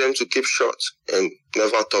just tell them to keep short and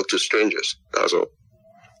never talk to strangers. That's all.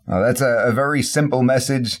 Well, that's a very simple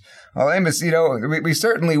message. Well, Amos, we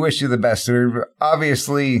certainly wish you the best.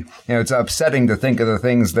 Obviously, it's upsetting to think of the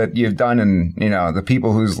things that you've done and, the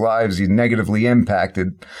people whose lives you negatively impacted.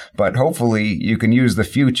 But hopefully you can use the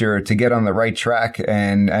future to get on the right track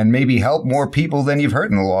and maybe help more people than you've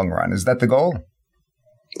hurt in the long run. Is that the goal?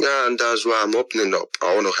 Yeah, and that's why I'm opening up.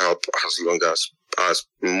 I want to help as long as as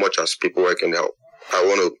much as people I can help.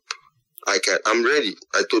 I'm ready.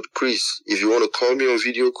 I told Chris, if you want to call me on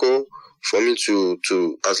video call, for me to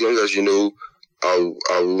as long as you know, it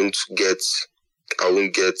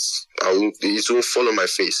won't follow my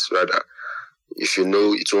face, rather. If you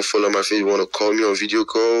know it won't follow my face, you want to call me on video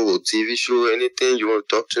call or TV show, anything, you want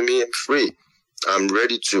to talk to me, I'm free. I'm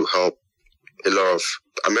ready to help a lot of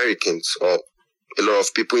Americans or a lot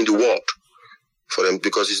of people in the world for them,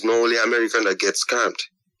 because it's not only Americans that get scammed,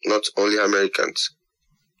 not only Americans.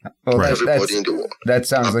 Well, everybody in the world. That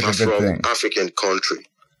sounds like a good thing. African country.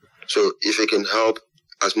 So if I can help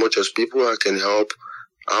as much as people, I can help.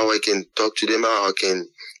 How I can talk to them, how I can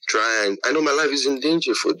try, and I know my life is in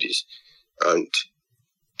danger for this. And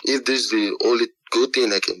if this is the only good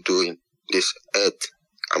thing I can do in this earth,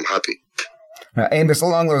 I'm happy. Amos,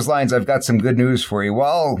 along those lines, I've got some good news for you.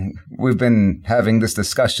 While we've been having this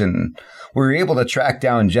discussion, we were able to track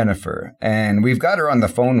down Jennifer, and we've got her on the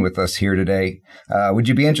phone with us here today. Would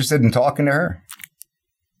you be interested in talking to her?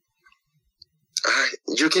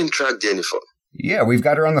 You can track Jennifer. Yeah, we've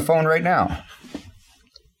got her on the phone right now.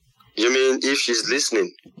 You mean if she's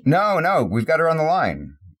listening? No, we've got her on the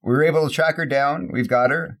line. We were able to track her down. We've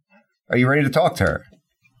got her. Are you ready to talk to her?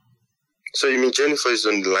 So you mean Jennifer is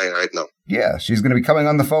on the line right now? Yeah, she's going to be coming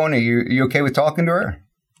on the phone. Are you okay with talking to her?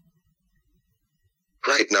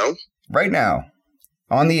 Right now? Right now.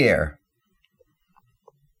 On the air.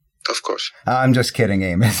 Of course. I'm just kidding,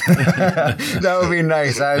 Amos. That would be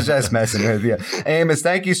nice. I was just messing with you. Amos,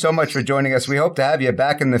 thank you so much for joining us. We hope to have you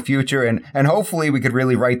back in the future, and hopefully we could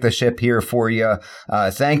really right the ship here for you.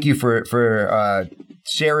 Thank you for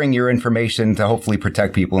sharing your information to hopefully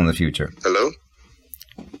protect people in the future. Hello?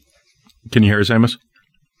 Can you hear us, Amos?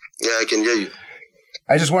 Yeah, I can hear you.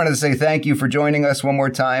 I just wanted to say thank you for joining us one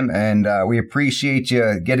more time, and we appreciate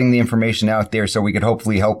you getting the information out there so we could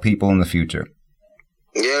hopefully help people in the future.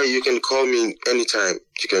 Yeah, you can call me anytime.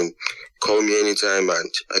 You can call me anytime,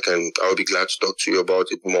 and I'll be glad to talk to you about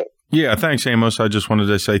it more. Yeah, thanks, Amos. I just wanted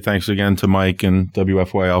to say thanks again to Mike and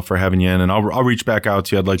WFYL for having you in, and I'll reach back out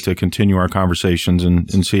to you. I'd like to continue our conversations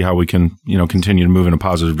and see how we can, continue to move in a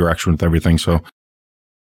positive direction with everything. So,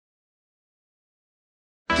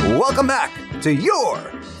 welcome back to your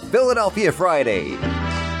Philadelphia Friday,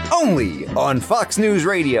 only on Fox News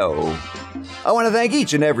Radio. I want to thank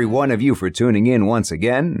each and every one of you for tuning in once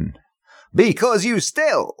again, because you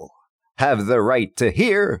still have the right to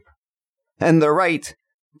hear and the right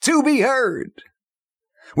to be heard.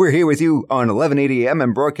 We're here with you on 1180 AM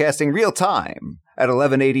and broadcasting real time at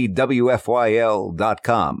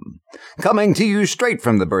 1180WFYL.com, coming to you straight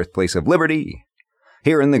from the birthplace of liberty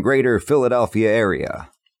here in the greater Philadelphia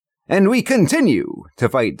area. And we continue to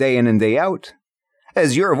fight day in and day out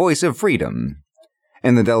as your voice of freedom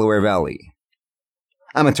in the Delaware Valley.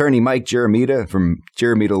 I'm attorney Mike Jeremita from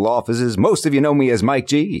Jeremita Law Offices. Most of you know me as Mike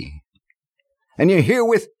G. And you're here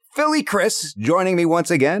with Philly Chris joining me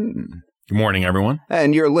once again. Good morning, everyone.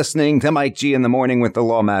 And you're listening to Mike G in the Morning with the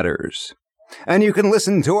Law Matters. And you can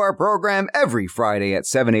listen to our program every Friday at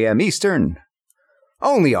 7 a.m. Eastern,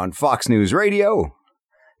 only on Fox News Radio,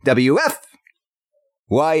 WFYL.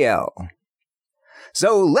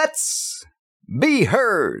 So let's be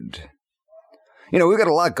heard. We've got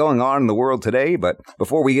a lot going on in the world today, but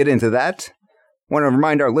before we get into that, I want to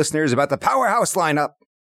remind our listeners about the powerhouse lineup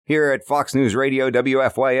here at Fox News Radio,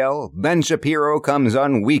 WFYL. Ben Shapiro comes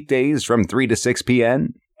on weekdays from 3 to 6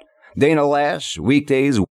 p.m. Dana Lash,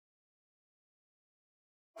 weekdays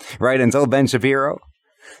right until Ben Shapiro.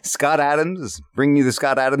 Scott Adams, bringing you the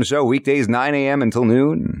Scott Adams Show, weekdays 9 a.m. until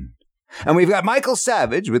noon. And we've got Michael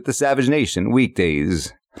Savage with the Savage Nation,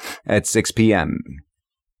 weekdays at 6 p.m.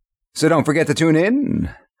 So don't forget to tune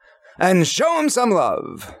in and show him some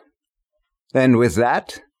love. And with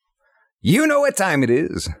that, you know what time it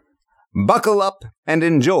is. Buckle up and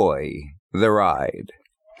enjoy the ride.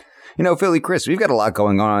 Philly Chris, we've got a lot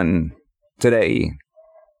going on today.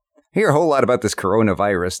 Hear a whole lot about this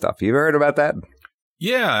coronavirus stuff. You ever heard about that?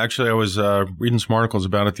 Yeah, actually, I was reading some articles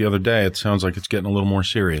about it the other day. It sounds like it's getting a little more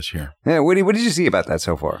serious here. Yeah, what did you see about that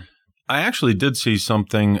so far? I actually did see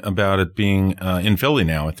something about it being in Philly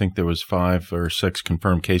now. I think there was 5 or 6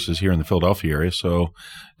 confirmed cases here in the Philadelphia area. So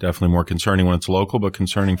definitely more concerning when it's local, but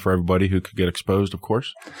concerning for everybody who could get exposed, of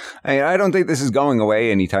course. I don't think this is going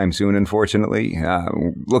away anytime soon, unfortunately.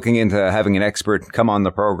 Looking into having an expert come on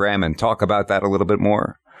the program and talk about that a little bit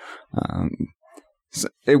more.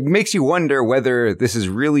 It makes you wonder whether this is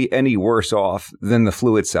really any worse off than the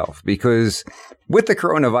flu itself, because with the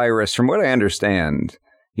coronavirus, from what I understand,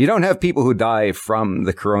 you don't have people who die from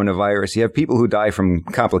the coronavirus. You have people who die from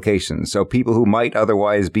complications. So people who might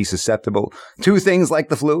otherwise be susceptible to things like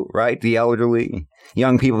the flu, right? The elderly,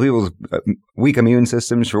 young people with weak immune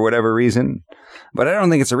systems for whatever reason. But I don't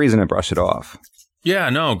think it's a reason to brush it off. Yeah,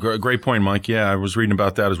 no, great point, Mike. Yeah, I was reading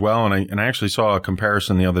about that as well. And I actually saw a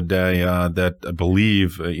comparison the other day that I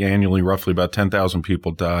believe annually roughly about 10,000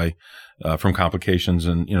 people die from complications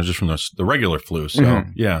and, just from the regular flu. So,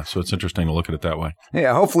 yeah, so it's interesting to look at it that way.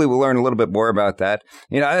 Yeah, hopefully we'll learn a little bit more about that.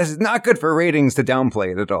 It's not good for ratings to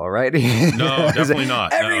downplay it at all, right? No, definitely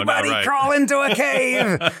not. Everybody crawl into a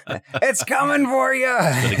cave. It's coming for you.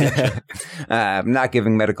 I'm not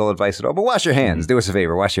giving medical advice at all, but wash your hands. Do us a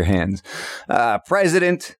favor, wash your hands.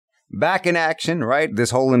 President back in action, right?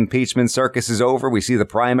 This whole impeachment circus is over. We see the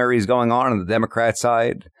primaries going on the Democrat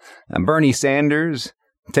side. Bernie Sanders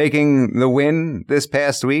taking the win this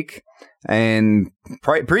past week, and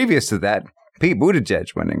previous to that, Pete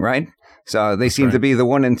Buttigieg winning, right? So they seem to be the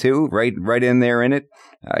 1 and 2, right in there in it.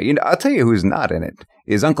 I'll tell you who's not in it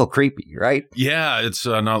is Uncle Creepy, right? Yeah, it's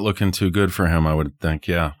not looking too good for him, I would think.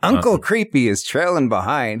 Yeah, Uncle Creepy is trailing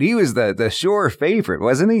behind. He was the sure favorite,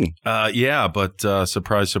 wasn't he? Yeah, but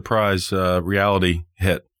surprise, reality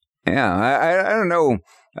hit. Yeah, I don't know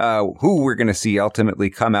who we're going to see ultimately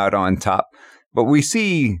come out on top. But we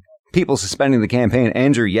see people suspending the campaign.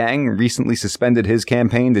 Andrew Yang recently suspended his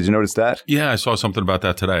campaign. Did you notice that? Yeah, I saw something about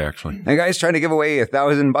that today, actually. The guy's trying to give away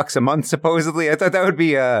 $1,000 a month, supposedly. I thought that would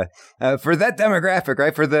be for that demographic,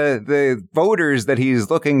 right? For the voters that he's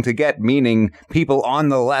looking to get, meaning people on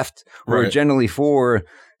the left who are generally for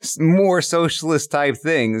more socialist type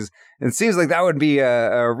things. It seems like that would be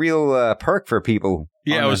a real perk for people.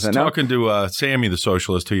 Yeah, I was talking to Sammy, the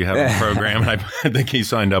socialist, who you have on the program, and I think he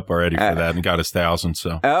signed up already for that and got his 1,000.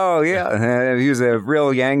 So. Oh yeah, he was a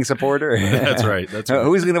real Yang supporter. That's right.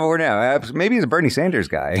 Who's going to vote now? Maybe he's a Bernie Sanders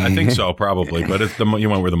guy. I think so, probably. But you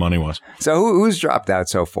went where the money was. So who's dropped out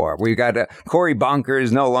so far? We got Cory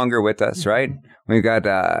Bonkers no longer with us, right? We got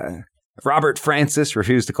Robert Francis,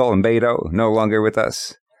 refused to call him Beto, no longer with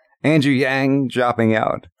us. Andrew Yang dropping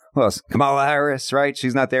out. Who else? Kamala Harris, right?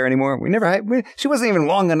 She's not there anymore. She wasn't even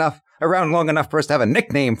around long enough for us to have a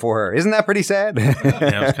nickname for her. Isn't that pretty sad? Yeah,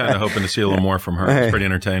 I was kind of hoping to see a little more from her. It's pretty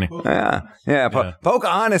entertaining. Yeah.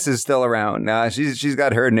 Pocahontas is still around. She's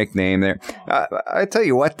got her nickname there. I tell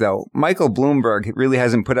you what, though, Michael Bloomberg really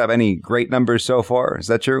hasn't put up any great numbers so far. Is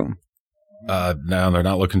that true? No, they're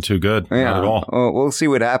not looking too good. Not at all. Well, we'll see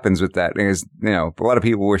what happens with that. Because, a lot of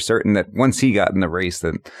people were certain that once he got in the race,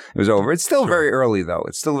 that it was over. It's still very early, though.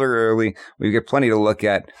 It's still very early. We've got plenty to look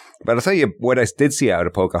at. But I'll tell you what I did see out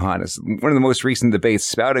of Pocahontas. One of the most recent debates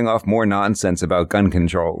spouting off more nonsense about gun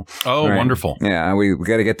control. Oh, right? Wonderful. Yeah, we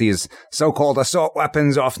got to get these so-called assault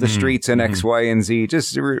weapons off the streets and X, Y, and Z.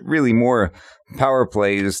 Just really more power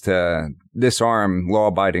plays to disarm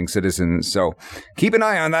law-abiding citizens. So keep an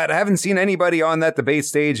eye on that. I haven't seen anybody on that debate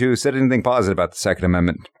stage who said anything positive about the Second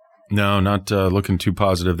Amendment. No, not looking too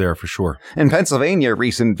positive there for sure. In Pennsylvania,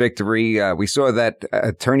 recent victory, we saw that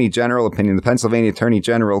the Pennsylvania Attorney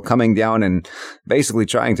General coming down and basically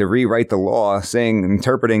trying to rewrite the law,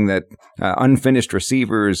 interpreting that unfinished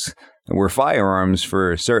receivers were firearms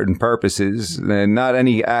for certain purposes, and not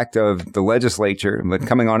any act of the legislature, but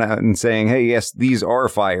coming on out and saying, hey, yes, these are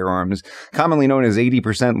firearms, commonly known as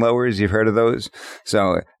 80% lowers. You've heard of those?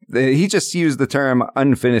 So he just used the term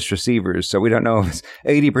unfinished receivers. So we don't know if it's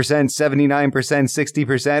 80%, 79%,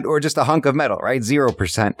 60%, or just a hunk of metal, right?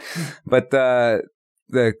 0%. But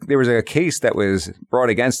there was a case that was brought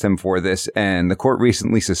against him for this, and the court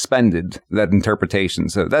recently suspended that interpretation.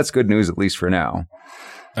 So that's good news, at least for now.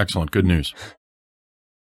 Excellent. Good news.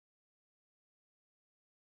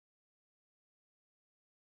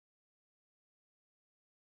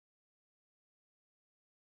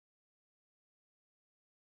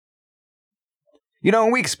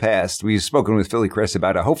 In weeks past, we've spoken with Philly Chris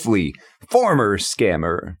about a hopefully former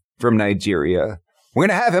scammer from Nigeria. We're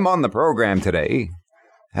going to have him on the program today,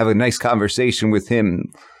 have a nice conversation with him,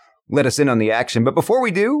 let us in on the action. But before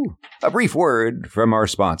we do, a brief word from our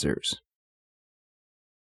sponsors.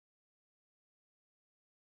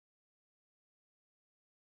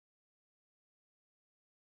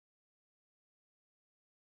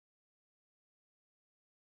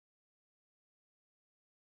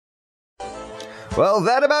 Well,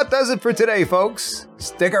 that about does it for today, folks.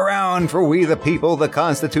 Stick around for We the People, The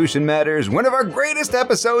Constitution Matters. One of our greatest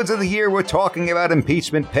episodes of the year, we're talking about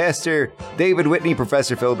impeachment. Pastor David Whitney,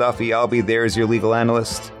 Professor Phil Duffy, I'll be there as your legal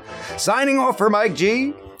analyst. Signing off for Mike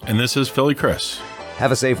G. And this is Philly Chris.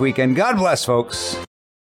 Have a safe weekend. God bless, folks.